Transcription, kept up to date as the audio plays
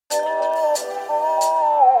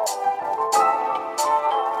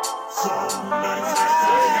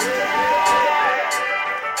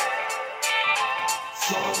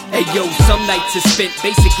Hey yo, some nights are spent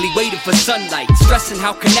basically waiting for sunlight, stressing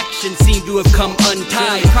how connections seem to have come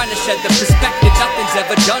untied, trying to shed the perspective nothing's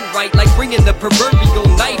ever done right, like bringing the proverbial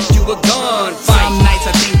knife to a gunfight. Some nights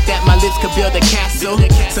I think that my lips could build a castle.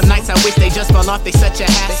 Some nights I wish they just fell off, they such a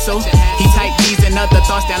hassle. He typed these and other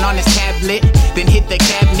thoughts down on his tablet, then hit the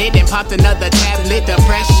cabinet and popped another tablet.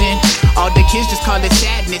 Depression, all the kids just call it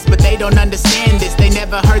sadness, but they don't understand this, they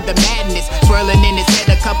never heard the madness swirling in his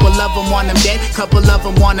head. A couple of them want him dead, couple of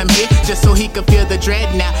them want him here, just so he could feel the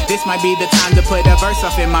dread. Now this might be the time to put a verse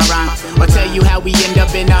off in my rhyme, or tell you how we end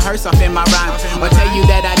up in a hearse off in my rhyme, or tell you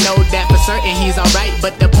that I know that for certain he's alright.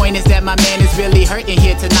 But the point is that my man is really hurting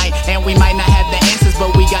here tonight, and we might not have the answers,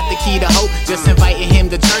 but we got the key to hope. Just inviting him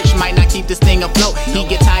to church might not keep this thing afloat. He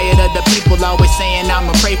get tired of the people always saying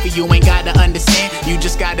I'ma pray for you. Ain't gotta understand, you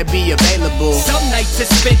just gotta be available. Some nights are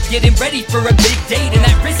spent getting ready for a big date, and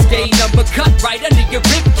that risque number cut right under your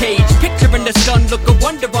ribcage. Picturing the sun, look a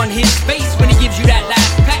wonder on his face when he gives you that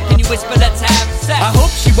last pack and you whisper, let's have sex. I hope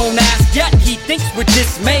she won't ask yet, he thinks with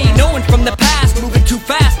dismay, knowing from the past, moving too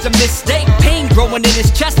fast, a mistake. Pain growing in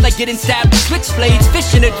his chest like getting stabbed with switchblades,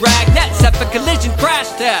 fishing a drag net, set for collision crash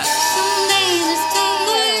test. Some days it's too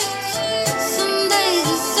late, some days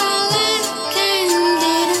it's all I can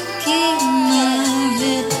get to keep my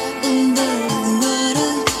head above water.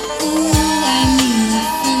 Ooh, I need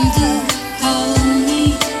nothing to hold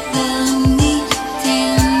me, love me,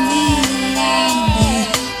 tell me that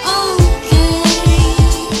I'll be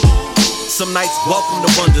okay. Some nights welcome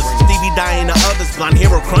to wonders, Stevie dying to others, blind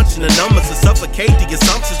hero crunching the numbers to suffocate the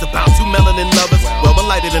assumptions about two melanin lovers, well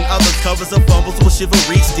lighter than others, covers of fumbles with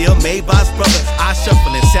chivalry, still made by his brother. I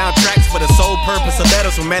shuffling soundtracks for the sole purpose of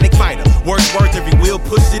letters, romantic fighter. Worth every wheel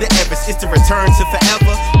pushed to the Everest, it's the return to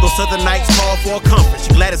forever. Those southern nights call for a comfort.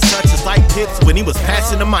 She glad his touch is like Pips when he was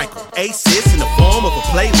passing the Michael. Aces in the form of a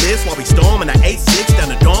playlist while we storming our 8-6 down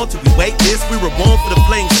the dawn till we wait this. We were born for the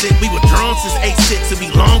flame sit, we were drawn since 8-6 and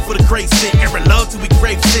we long for the great sit. Erin love till we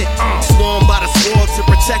crave sit. Swarmed by the sword to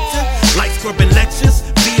protect her, like scrubbing lectures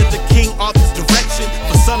via the king Arthur's direction.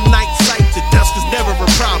 For some nights sight, the dusk is never a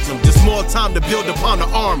problem, just more time to build upon the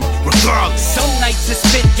armor, regardless. Some nights are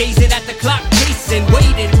spent gazing at the clock, pacing,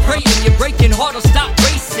 waiting, praying your breaking heart will stop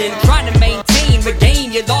racing, trying to maintain,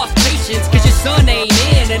 regain your lost patience, cause your son ain't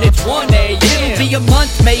in and it's 1 a.m. It'll be a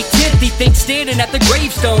month, May 10th, he thinks standing at the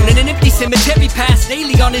gravestone in an empty cemetery past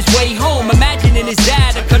daily on his way home, imagining his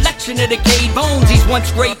dad, a collection of decayed bones. He's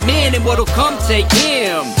once great men and what'll come take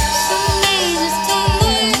him. Some days it's too